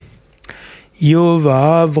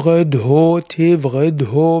Yuva vridho te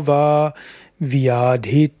vridho va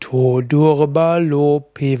vyadhito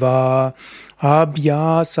durbalopiva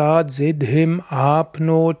abhyasat siddhim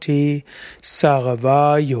apnoti sarva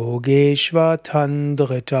yogeshva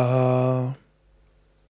tandrita.